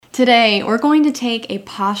Today, we're going to take a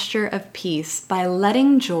posture of peace by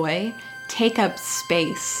letting joy take up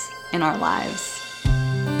space in our lives.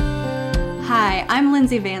 Hi, I'm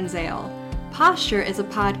Lindsay Van Zale. Posture is a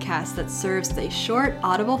podcast that serves as a short,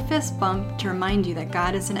 audible fist bump to remind you that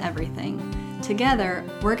God is in everything. Together,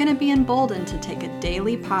 we're going to be emboldened to take a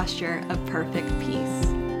daily posture of perfect peace.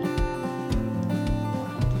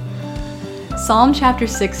 Psalm chapter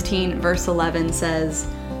 16, verse 11 says,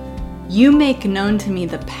 "You make known to me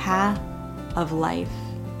the path of life.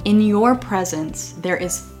 In your presence there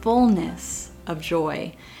is fullness of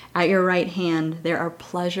joy. At your right hand there are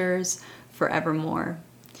pleasures forevermore."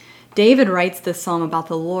 David writes this psalm about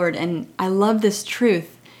the Lord, and I love this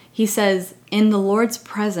truth. He says, in the Lord's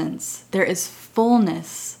presence there is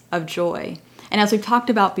fullness of joy. And as we've talked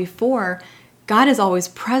about before, God is always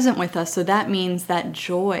present with us, so that means that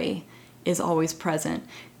joy is always present.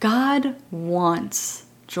 God wants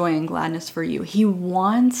joy and gladness for you. He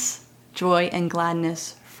wants joy and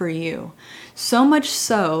gladness for you. So much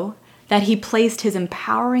so that He placed His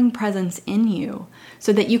empowering presence in you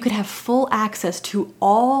so that you could have full access to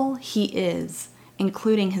all He is,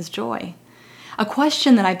 including His joy. A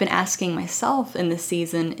question that I've been asking myself in this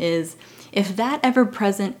season is, if that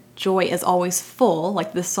ever-present joy is always full,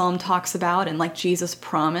 like this psalm talks about and like Jesus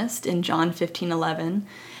promised in John 15:11,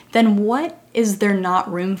 then what is there not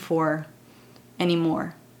room for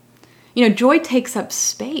anymore? You know, joy takes up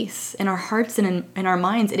space in our hearts and in our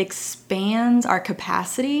minds. It expands our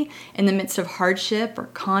capacity in the midst of hardship or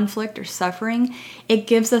conflict or suffering. It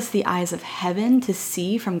gives us the eyes of heaven to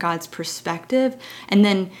see from God's perspective and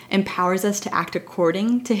then empowers us to act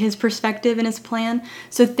according to His perspective and His plan.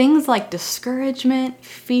 So things like discouragement,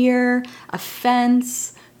 fear,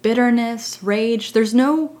 offense, bitterness, rage, there's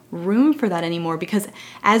no room for that anymore, because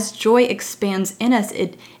as joy expands in us,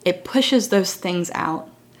 it pushes those things out.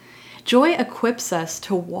 Joy equips us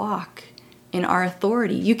to walk in our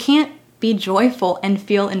authority. You can't be joyful and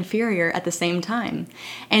feel inferior at the same time.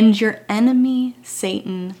 And your enemy,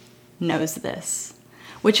 Satan, knows this,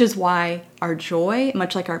 which is why our joy,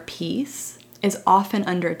 much like our peace, is often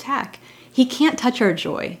under attack. He can't touch our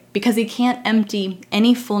joy because he can't empty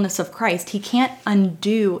any fullness of Christ. He can't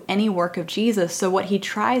undo any work of Jesus. So what he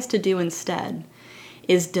tries to do instead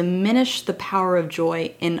is diminish the power of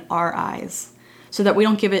joy in our eyes, so that we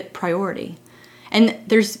don't give it priority. And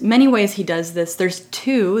there's many ways he does this. There's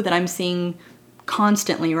two that I'm seeing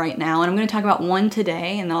constantly right now, and I'm going to talk about one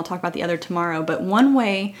today, and then I'll talk about the other tomorrow. But one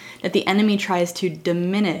way that the enemy tries to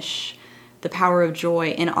diminish the power of joy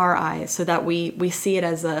in our eyes so that we see it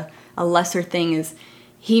as a lesser thing is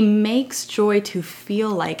he makes joy to feel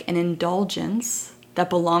like an indulgence that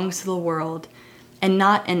belongs to the world and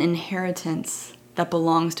not an inheritance that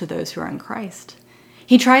belongs to those who are in Christ.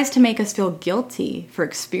 He tries to make us feel guilty for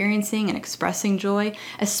experiencing and expressing joy,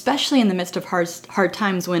 especially in the midst of hard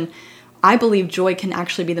times when I believe joy can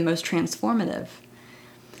actually be the most transformative.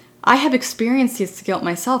 I have experienced this guilt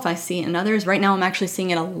myself. I see it in others. Right now I'm actually seeing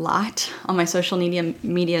it a lot on my social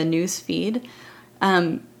media news feed.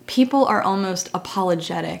 People are almost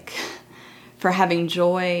apologetic for having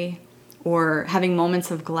joy or having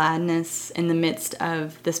moments of gladness in the midst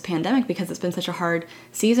of this pandemic because it's been such a hard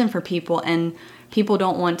season for people, and people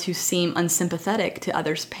don't want to seem unsympathetic to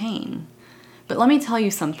others' pain. But let me tell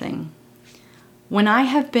you something. When I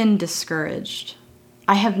have been discouraged,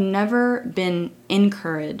 I have never been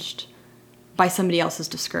encouraged by somebody else's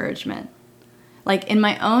discouragement. Like in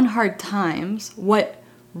my own hard times, what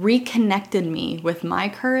reconnected me with my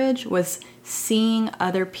courage was seeing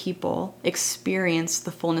other people experience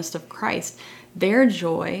the fullness of Christ. Their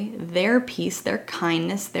joy, their peace, their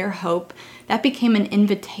kindness, their hope, that became an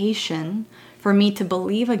invitation for me to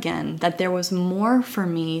believe again that there was more for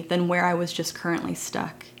me than where I was just currently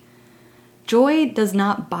stuck. Joy does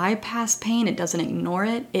not bypass pain. It doesn't ignore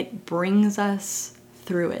it. It brings us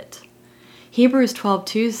through it. Hebrews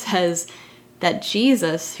 12:2 says that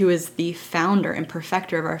Jesus, who is the founder and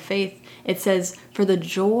perfecter of our faith, it says, for the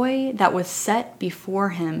joy that was set before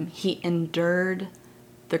him, he endured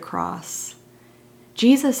the cross.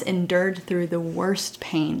 Jesus endured through the worst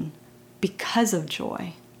pain because of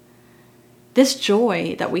joy. This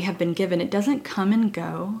joy that we have been given, it doesn't come and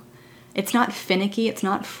go. It's not finicky. It's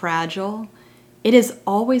not fragile. It is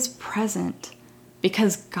always present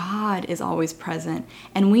because God is always present,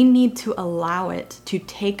 and we need to allow it to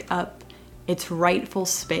take up its rightful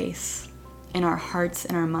space in our hearts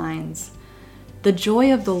and our minds. The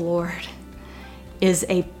joy of the Lord is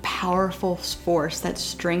a powerful force that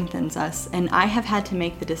strengthens us, and I have had to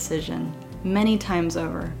make the decision many times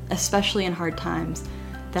over, especially in hard times,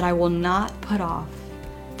 that I will not put off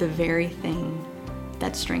the very thing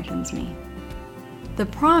that strengthens me. The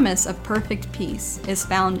promise of perfect peace is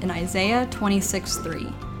found in Isaiah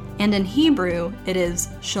 26:3, and in Hebrew it is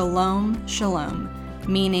shalom, shalom,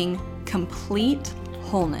 meaning complete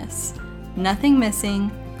wholeness, nothing missing,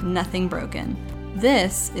 nothing broken.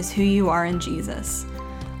 This is who you are in Jesus.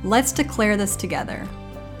 Let's declare this together.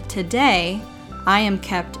 Today, I am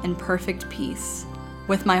kept in perfect peace.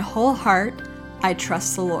 With my whole heart, I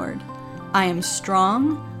trust the Lord. I am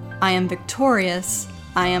strong, I am victorious,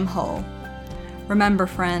 I am whole. Remember,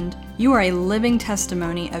 friend, you are a living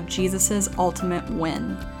testimony of Jesus' ultimate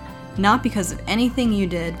win. Not because of anything you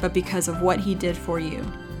did, but because of what he did for you.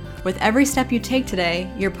 With every step you take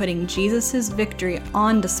today, you're putting Jesus' victory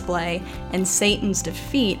on display and Satan's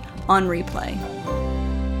defeat on replay.